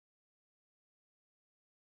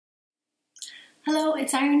Hello,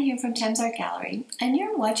 it's Irene here from Thames Art Gallery, and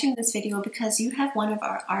you're watching this video because you have one of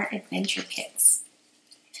our art adventure kits.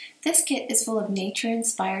 This kit is full of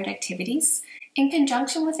nature-inspired activities in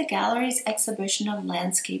conjunction with the gallery's exhibition of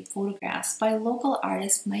landscape photographs by local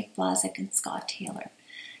artists Mike Blazek and Scott Taylor.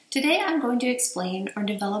 Today I'm going to explain or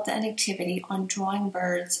develop an activity on drawing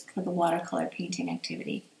birds for the watercolor painting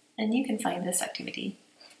activity, and you can find this activity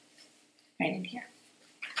right in here.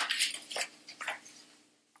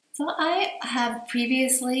 So I have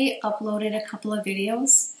previously uploaded a couple of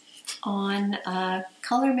videos on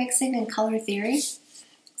color mixing and color theory.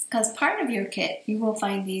 As part of your kit, you will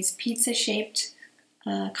find these pizza-shaped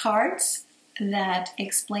cards that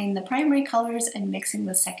explain the primary colors and mixing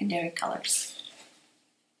with secondary colors.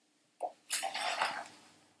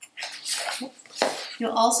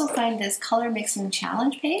 You'll also find this color mixing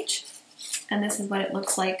challenge page, and this is what it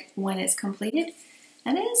looks like when it's completed.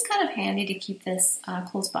 And it is kind of handy to keep this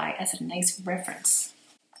close by as a nice reference.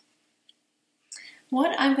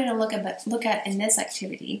 What I'm going to look at in this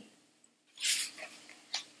activity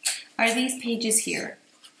are these pages here.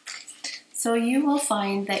 So you will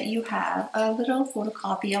find that you have a little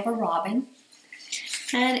photocopy of a robin,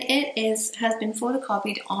 and it has been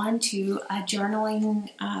photocopied onto a journaling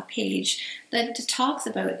page that talks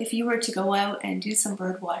about if you were to go out and do some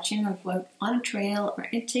bird watching or go out on a trail or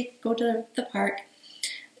go to the park.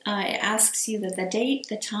 It asks you the date,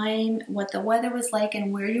 the time, what the weather was like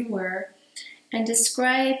and where you were, and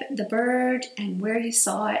describe the bird and where you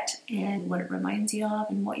saw it and what it reminds you of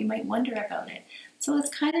and what you might wonder about it. So it's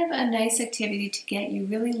kind of a nice activity to get you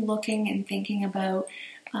really looking and thinking about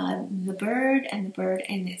the bird and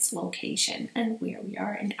its location and where we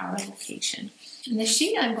are in our location. And the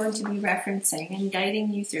sheet I'm going to be referencing and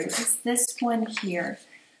guiding you through is this one here.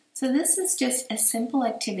 So this is just a simple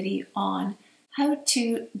activity on how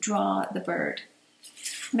to draw the bird.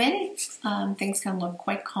 Many things can look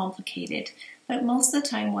quite complicated, but most of the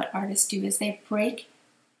time what artists do is they break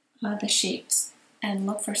the shapes and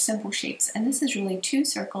look for simple shapes. And this is really 2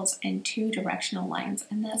 circles and 2 directional lines,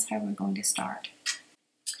 and that's how we're going to start.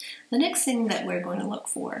 The next thing that we're going to look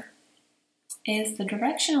for is the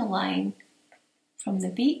directional line from the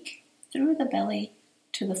beak through the belly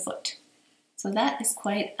to the foot. So that is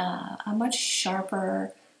quite a much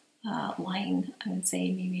sharper line, I would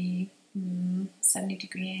say maybe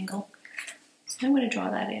 70-degree angle. So I'm going to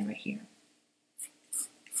draw that in right here.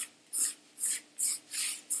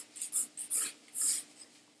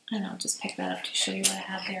 And I'll just pick that up to show you what I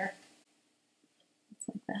have there. Just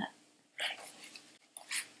like that.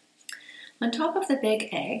 On top of the big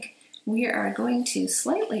egg, we are going to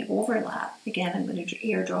slightly overlap. Again, I'm going to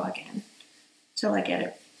air draw again till I get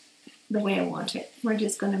it the way I want it. We're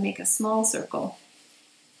just going to make a small circle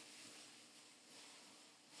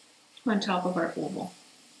on top of our oval,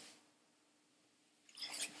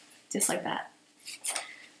 just like that.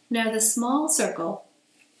 Now the small circle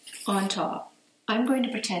on top, I'm going to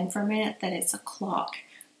pretend for a minute that it's a clock,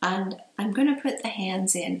 and I'm going to put the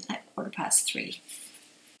hands in at 3:15.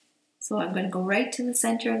 So I'm going to go right to the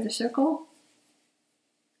center of the circle,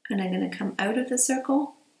 and I'm going to come out of the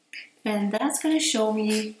circle, and that's going to show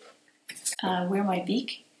me where my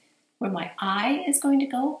beak, where my eye is going to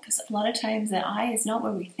go, because a lot of times the eye is not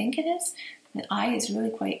where we think it is. The eye is really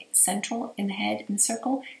quite central in the head in the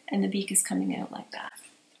circle, and the beak is coming out like that.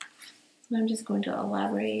 So I'm just going to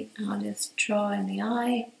elaborate. I'll just draw in the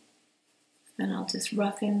eye, and I'll just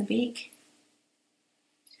rough in the beak.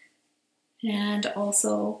 And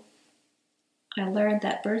also, I learned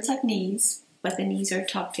that birds have knees, but the knees are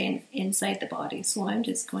tucked in inside the body. So I'm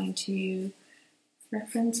just going to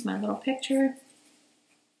reference my little picture.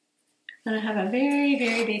 And I have a very,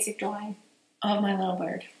 very basic drawing of my little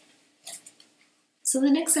bird. So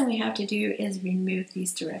the next thing we have to do is remove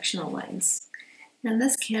these directional lines. And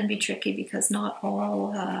this can be tricky because not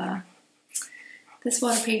all, this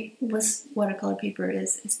watercolor paper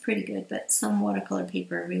is pretty good, but some watercolor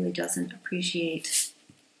paper really doesn't appreciate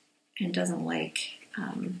and doesn't like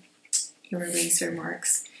your eraser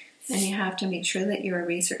marks. And you have to make sure that your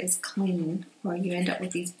eraser is clean, or you end up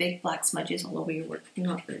with these big black smudges all over your work.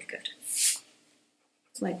 Not very good.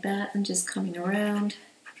 Like that, I'm just coming around.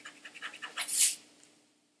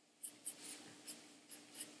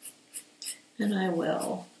 And I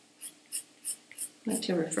will like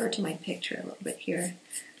to refer to my picture a little bit here.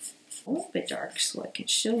 A little bit dark so I can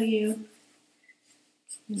show you.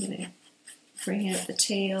 I'm going to bring out the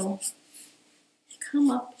tail,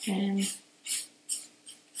 come up and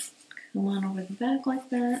come on over the back like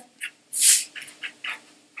that.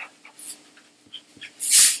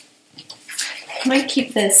 I might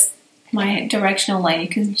keep this, my directional line. You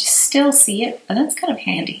can still see it, but that's kind of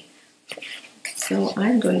handy. So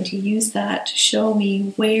I'm going to use that to show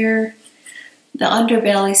me where the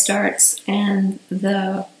underbelly starts and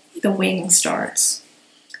the wing starts.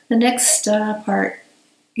 The next part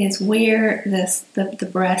is where the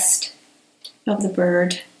breast of the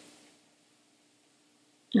bird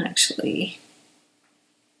actually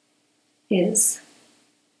is.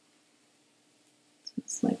 So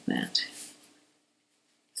it's like that.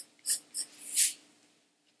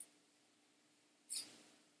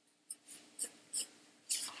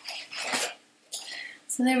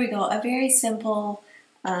 So there we go, a very simple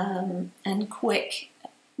and quick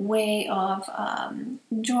way of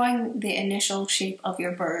drawing the initial shape of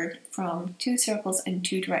your bird from 2 circles and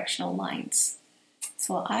 2 directional lines.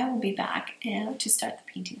 So I will be back to start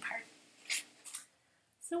the painting part.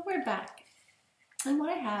 So we're back, and what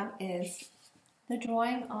I have is the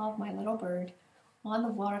drawing of my little bird on the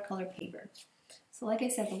watercolor paper. So like I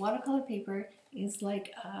said, the watercolor paper is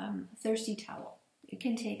like a thirsty towel. It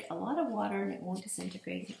can take a lot of water and it won't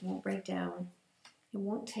disintegrate, it won't break down, it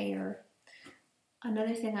won't tear.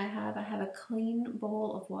 Another thing I have a clean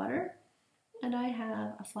bowl of water, and I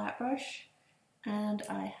have a flat brush, and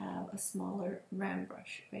I have a smaller round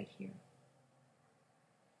brush right here.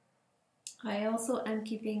 I also am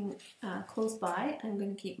keeping close by, I'm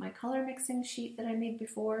going to keep my color mixing sheet that I made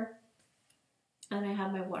before, and I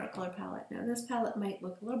have my watercolor palette. Now this palette might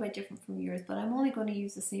look a little bit different from yours, but I'm only going to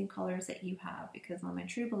use the same colors that you have because I'm a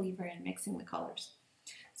true believer in mixing the colors.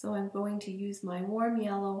 So I'm going to use my warm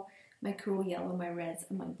yellow, my cool yellow, my reds,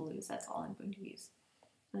 and my blues. That's all I'm going to use.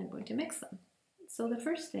 And I'm going to mix them. So the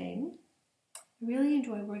first thing, I really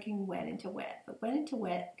enjoy working wet into wet, but wet into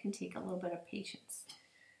wet can take a little bit of patience.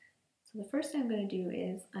 So the first thing I'm going to do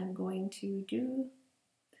is I'm going to do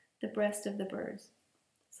the breast of the birds.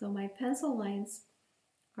 So my pencil lines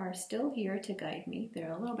are still here to guide me.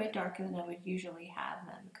 They're a little bit darker than I would usually have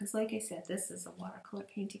them because like I said, this is a watercolor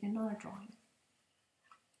painting and not a drawing.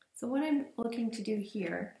 So what I'm looking to do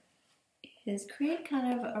here is create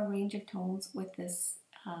kind of a range of tones with this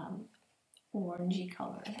orangey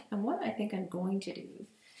color. And what I think I'm going to do,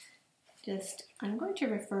 I'm going to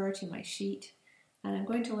refer to my sheet and I'm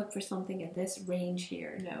going to look for something in this range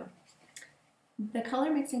here. Now, the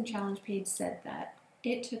color mixing challenge page said that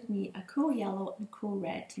it took me a cool yellow and a cool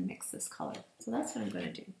red to mix this color. So that's what I'm going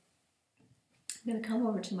to do. I'm going to come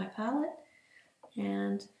over to my palette,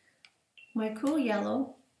 and my cool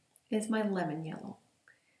yellow is my lemon yellow.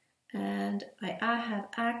 And I have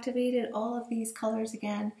activated all of these colors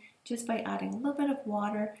again just by adding a little bit of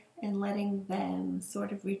water and letting them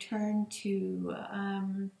sort of return to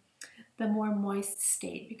the more moist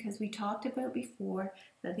state, because we talked about before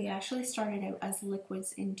that they actually started out as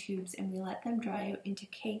liquids in tubes and we let them dry out into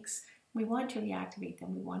cakes. We want to reactivate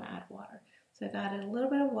them, we want to add water. So I've added a little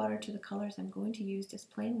bit of water to the colors I'm going to use,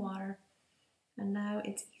 just plain water. And now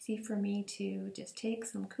it's easy for me to just take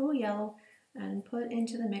some cool yellow and put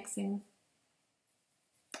into the mixing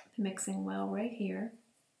well right here.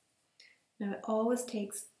 Now it always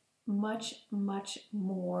takes much, much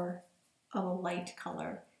more of a light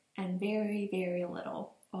color and very, very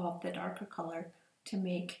little of the darker color to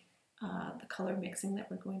make the color mixing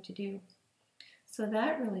that we're going to do. So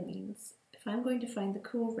that really means if I'm going to find the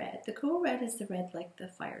cool red is the red like the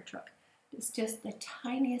fire truck. It's just the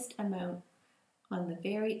tiniest amount on the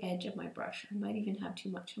very edge of my brush. I might even have too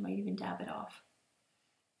much, I might even dab it off.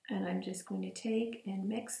 And I'm just going to take and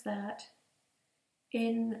mix that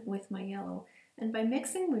in with my yellow. And by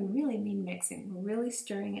mixing, we really mean mixing. We're really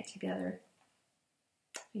stirring it together.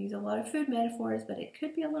 I use a lot of food metaphors, but it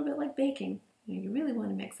could be a little bit like baking. You really want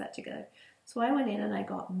to mix that together. So I went in and I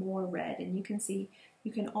got more red, and you can see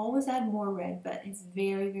you can always add more red, but it's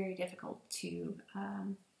very, very difficult to,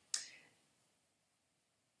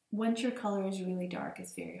 once your color is really dark,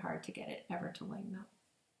 it's very hard to get it ever to lighten up.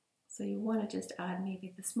 So you want to just add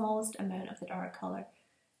maybe the smallest amount of the dark color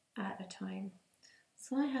at a time.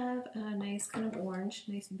 So I have a nice kind of orange,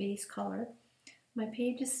 nice base color. My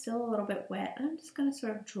page is still a little bit wet. I'm just going to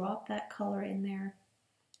sort of drop that color in there.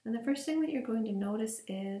 And the first thing that you're going to notice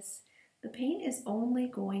is the paint is only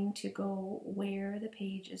going to go where the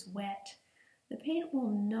page is wet. The paint will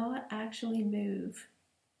not actually move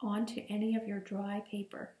onto any of your dry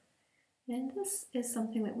paper. And this is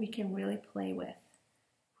something that we can really play with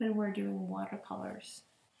when we're doing watercolors.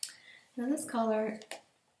 Now this color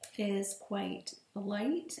is quite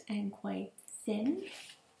light and quite thin,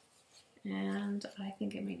 and I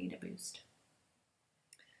think it may need a boost.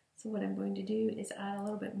 So what I'm going to do is add a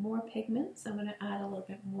little bit more pigments. I'm going to add a little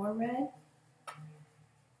bit more red.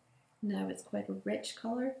 Now it's quite a rich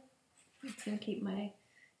color. I'm going to keep my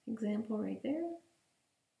example right there.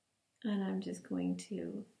 And I'm just going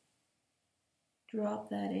to drop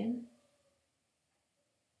that in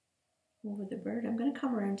over the bird. I'm going to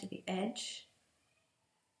come around to the edge.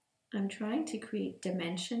 I'm trying to create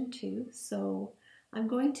dimension too, so I'm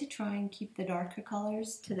going to try and keep the darker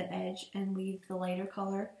colors to the edge and leave the lighter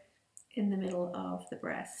color in the middle of the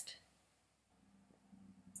breast.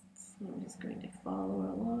 So I'm just going to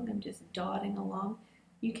follow along. I'm just dotting along.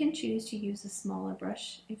 You can choose to use a smaller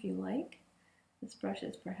brush if you like. This brush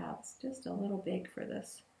is perhaps just a little big for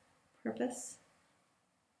this purpose.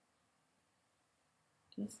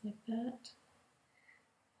 Just like that.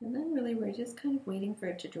 And then really we're just kind of waiting for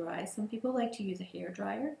it to dry. Some people like to use a hair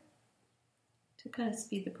dryer to kind of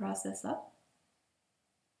speed the process up.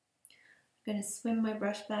 I'm going to swim my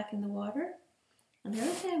brush back in the water. And the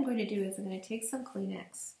other thing I'm going to do is I'm going to take some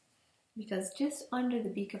Kleenex, because just under the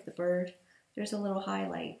beak of the bird there's a little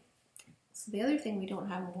highlight. So the other thing we don't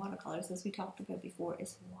have in watercolors, as we talked about before,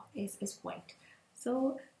 is white.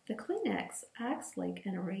 So the Kleenex acts like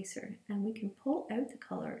an eraser, and we can pull out the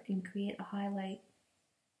color and create a highlight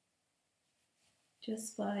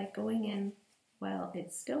just by going in while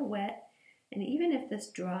it's still wet. And even if this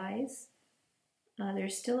dries,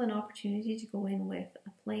 there's still an opportunity to go in with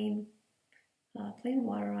a plain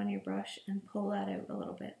water on your brush and pull that out a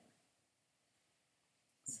little bit.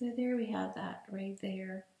 So there we have that right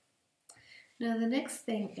there. Now the next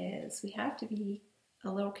thing is we have to be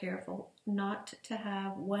a little careful not to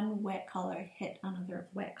have one wet color hit another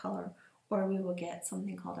wet color, or we will get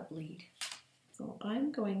something called a bleed. So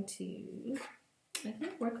I'm going to, I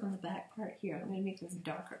think, work on the back part here. I'm going to make this a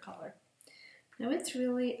darker color. Now it's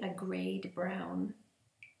really a grayed brown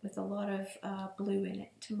with a lot of blue in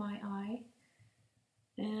it to my eye.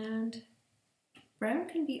 And brown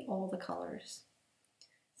can be all the colors.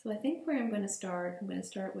 So I think where I'm going to start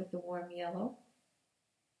with the warm yellow.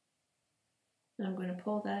 And I'm going to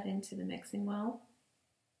pull that into the mixing well.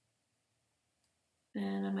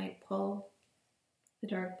 And I might pull the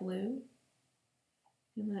dark blue.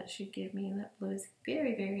 And that should give me, that blue is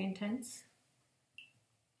very, very intense.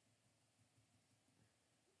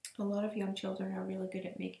 A lot of young children are really good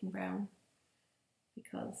at making brown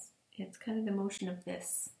because it's kind of the motion of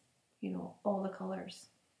this, you know, all the colors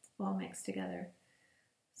all mixed together.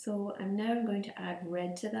 So I'm now going to add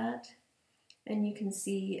red to that, and you can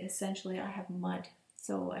see essentially I have mud.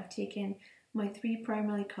 So I've taken my three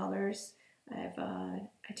primary colors. I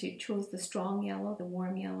chose the strong yellow, the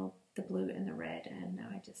warm yellow, the blue, and the red, and now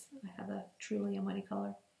I have a truly a muddy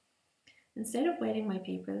color. Instead of wetting my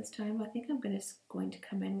paper this time, I think I'm going to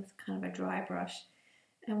come in with kind of a dry brush.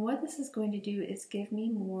 And what this is going to do is give me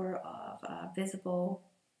more of a visible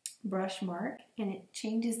brush mark, and it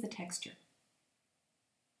changes the texture.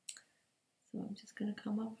 So I'm just going to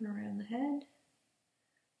come up and around the head.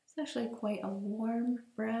 It's actually quite a warm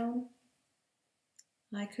brown.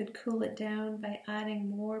 I could cool it down by adding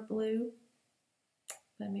more blue,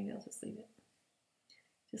 but maybe I'll just leave it.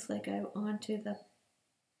 Just like out onto the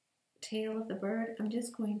tail of the bird, I'm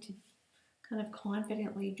just going to kind of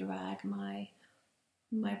confidently drag my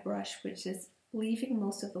brush, which is leaving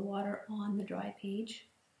most of the water on the dry page.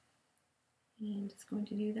 And I'm just going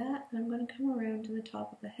to do that. I'm going to come around to the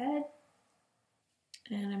top of the head,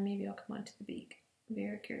 and maybe I'll come onto the beak.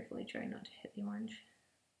 Very carefully, try not to hit the orange.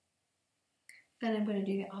 And I'm going to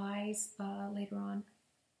do the eyes later on.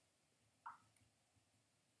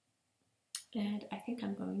 And I think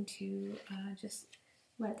I'm going to just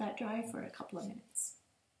let that dry for a couple of minutes.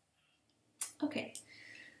 Okay,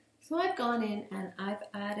 so I've gone in and I've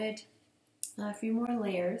added a few more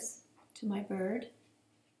layers to my bird.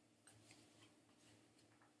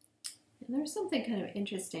 And there's something kind of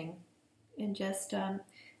interesting in just,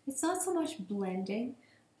 it's not so much blending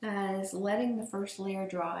as letting the first layer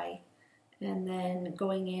dry and then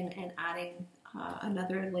going in and adding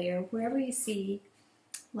another layer. Wherever you see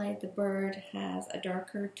like the bird has a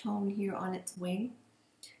darker tone here on its wing,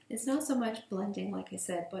 it's not so much blending, like I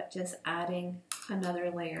said, but just adding another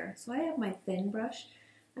layer. So I have my thin brush,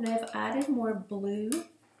 and I've added more blue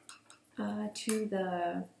to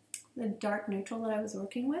the dark neutral that I was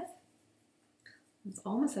working with.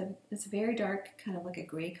 It's very dark, kind of like a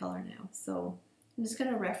gray color now. So I'm just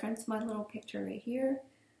going to reference my little picture right here.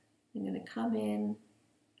 I'm going to come in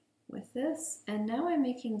with this, and now I'm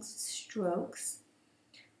making strokes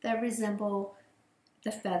that resemble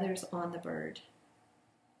the feathers on the bird.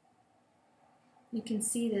 You can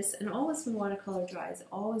see this, and always when watercolor dries, it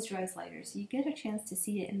always dries lighter, so you get a chance to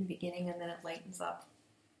see it in the beginning and then it lightens up.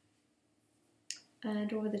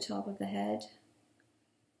 And over the top of the head.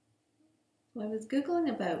 Well, I was Googling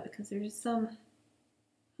about, because there's some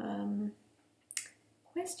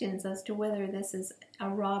questions as to whether this is a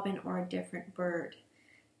robin or a different bird.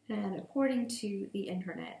 And according to the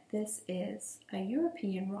internet, this is a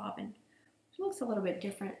European robin. It looks a little bit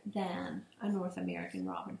different than a North American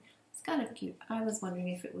robin. It's kind of cute. I was wondering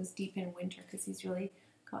if it was deep in winter because he's really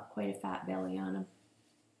got quite a fat belly on him.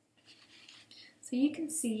 So you can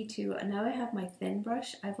see too, now I have my thin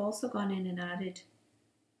brush. I've also gone in and added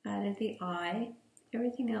the eye.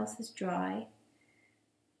 Everything else is dry.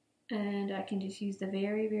 And I can just use the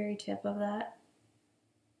very, very tip of that.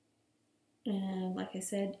 And like I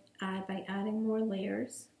said, by adding more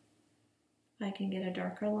layers, I can get a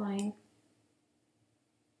darker line.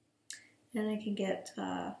 And I can get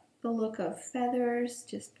the look of feathers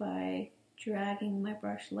just by dragging my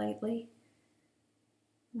brush lightly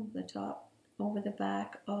over the top, over the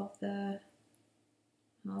back of the,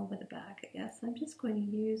 over the back, I guess. I'm just going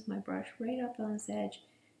to use my brush right up on this edge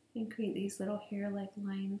and create these little hair-like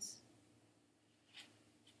lines.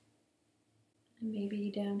 And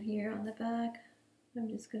maybe down here on the back, I'm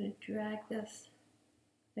just going to drag this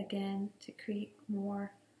again to create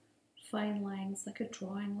more fine lines, like a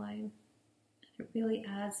drawing line. It really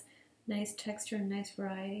adds nice texture and nice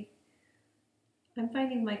variety. I'm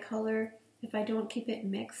finding my color, if I don't keep it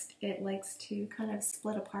mixed, it likes to kind of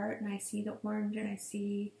split apart, and I see the orange and I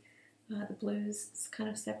see the blues kind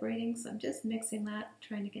of separating, so I'm just mixing that,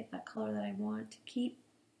 trying to get that color that I want to keep.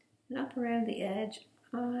 And up around the edge,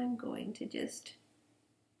 I'm going to just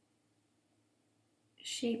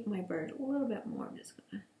shape my bird a little bit more. I'm just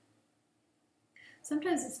gonna.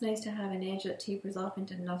 Sometimes it's nice to have an edge that tapers off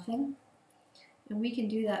into nothing, and we can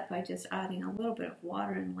do that by just adding a little bit of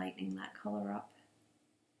water and lightening that color up,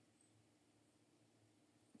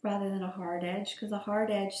 rather than a hard edge, because a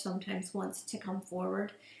hard edge sometimes wants to come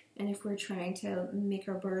forward, and if we're trying to make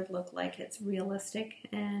our bird look like it's realistic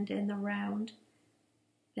and in the round,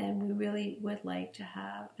 then we really would like to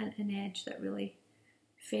have an edge that really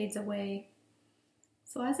fades away.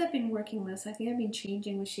 So as I've been working this, I think I've been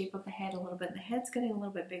changing the shape of the head a little bit. The head's getting a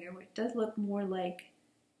little bit bigger, which does look more like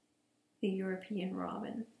the European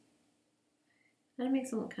robin. And it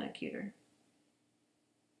makes it look kind of cuter.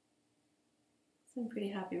 So I'm pretty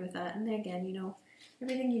happy with that. And then again, you know,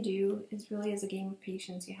 everything you do is really a game of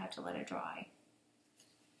patience. You have to let it dry.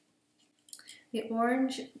 The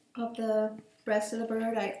orange of the breast of the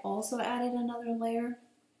bird, I also added another layer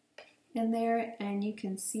in there, and you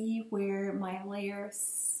can see where my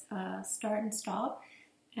layers start and stop,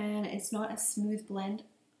 and it's not a smooth blend.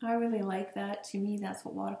 I really like that. To me, that's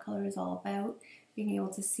what watercolor is all about, being able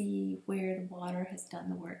to see where the water has done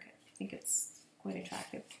the work. I think it's quite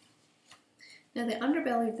attractive. Now the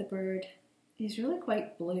underbelly of the bird is really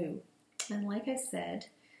quite blue, and like I said,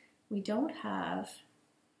 we don't have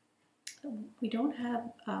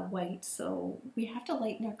white, so we have to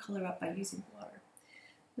lighten our color up by using water.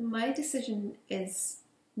 My decision is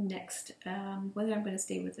next whether I'm going to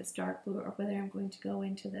stay with this dark blue or whether I'm going to go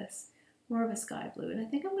into this more of a sky blue. And I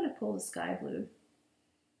think I'm going to pull the sky blue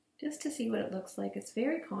just to see what it looks like. It's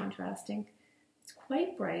very contrasting. It's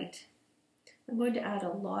quite bright. I'm going to add a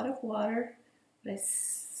lot of water, but it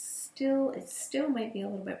still might be a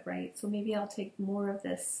little bit bright. So maybe I'll take more of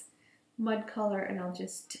this mud color and I'll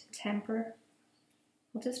just temper.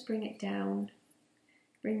 I'll just bring it down,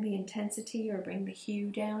 bring the intensity or bring the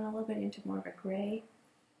hue down a little bit into more of a gray.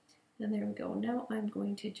 And there we go. Now I'm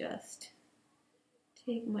going to just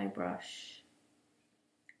take my brush,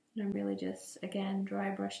 and I'm really just, again, dry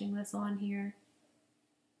brushing this on here.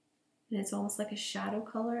 And it's almost like a shadow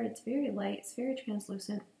color. It's very light, it's very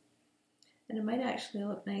translucent. And it might actually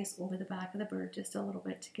look nice over the back of the bird just a little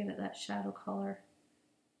bit to give it that shadow color.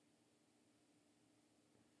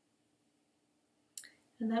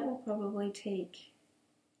 And that will probably take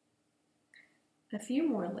a few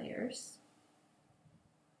more layers.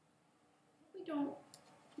 We don't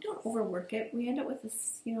overwork it. We end up with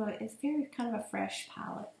this, you know, it's very kind of a fresh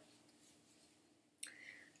palette.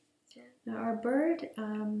 Now our bird,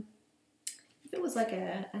 if it was like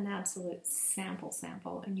an absolute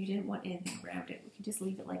sample and you didn't want anything around it, we could just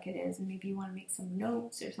leave it like it is, and maybe you want to make some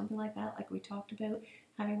notes or something like that, like we talked about,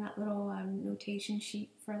 having that little notation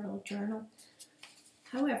sheet for a little journal.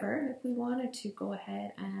 However, if we wanted to go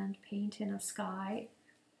ahead and paint in a sky,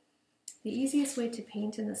 the easiest way to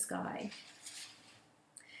paint in the sky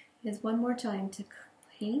is one more time to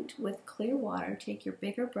paint with clear water. Take your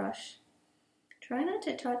bigger brush. Try not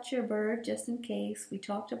to touch your bird just in case. We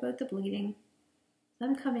talked about the bleeding.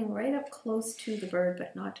 I'm coming right up close to the bird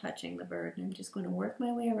but not touching the bird. And I'm just going to work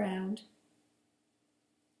my way around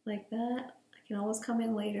like that. I can always come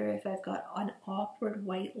in later if I've got an awkward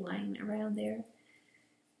white line around there.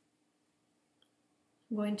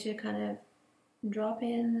 I'm going to kind of drop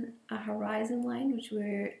in a horizon line, which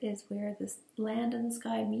is where this land and the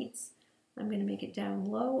sky meets. I'm going to make it down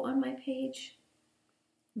low on my page.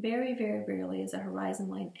 Very, very rarely is a horizon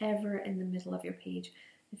line ever in the middle of your page.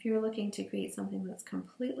 If you're looking to create something that's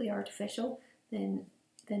completely artificial, then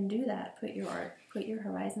do that. Put your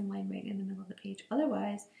horizon line right in the middle of the page.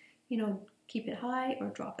 Otherwise, keep it high or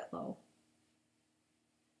drop it low.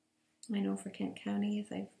 I know for Kent County,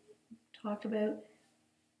 as I've talked about, it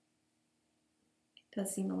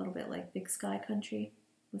does seem a little bit like big sky country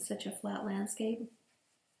with such a flat landscape.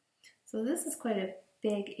 So this is quite a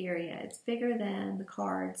big area. It's bigger than the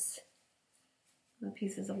cards, the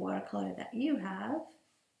pieces of watercolor that you have.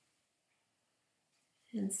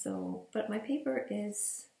 And so, but my paper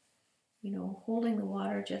is, holding the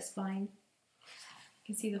water just fine. You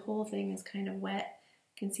can see the whole thing is kind of wet.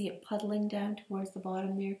 You can see it puddling down towards the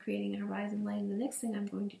bottom there, creating a horizon line. The next thing I'm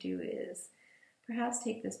going to do is perhaps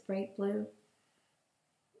take this bright blue.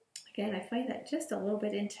 Again, I find that just a little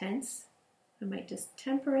bit intense. I might just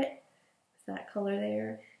temper it with that color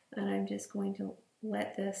there, and I'm just going to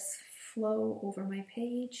let this flow over my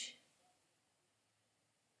page.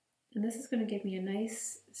 And this is going to give me a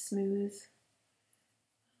nice, smooth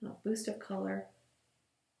boost of color.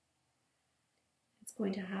 It's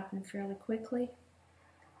going to happen fairly quickly.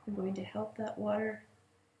 I'm going to help that water,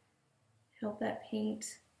 help that paint.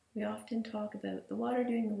 We often talk about the water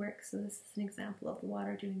doing the work, so this is an example of the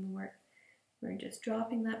water doing the work. We're just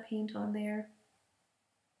dropping that paint on there.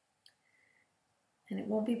 And it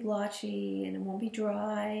won't be blotchy and it won't be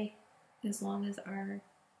dry as long as our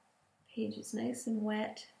page is nice and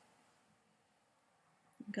wet.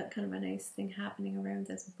 I've got kind of a nice thing happening around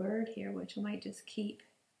this bird here, which I might just keep.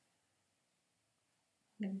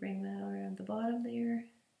 I'm going to bring that around the bottom there.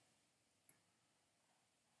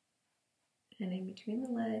 And in between the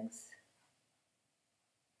legs.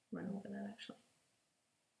 Run over that actually.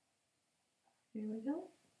 Here we go.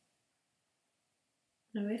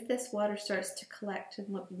 Now if this water starts to collect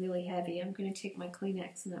and look really heavy, I'm going to take my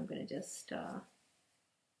Kleenex and I'm going to just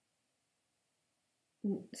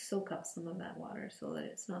soak up some of that water so that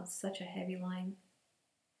it's not such a heavy line.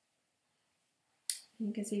 And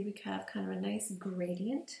you can see we have kind of a nice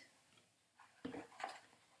gradient.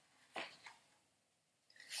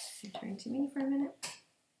 Turn to me for a minute.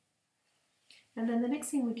 And then the next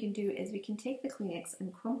thing we can do is we can take the Kleenex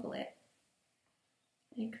and crumple it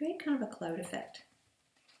and create kind of a cloud effect.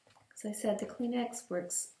 As I said, the Kleenex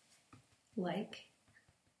works like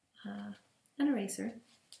an eraser.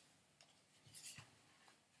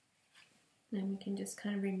 And we can just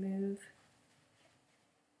kind of remove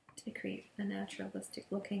to create a naturalistic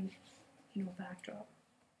looking, backdrop.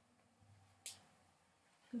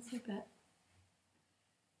 Just like that.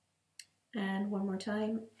 And one more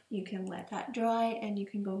time, you can let that dry and you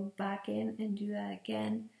can go back in and do that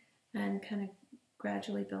again and kind of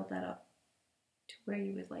gradually build that up to where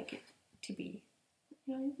you would like it to be.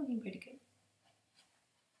 You're looking pretty good.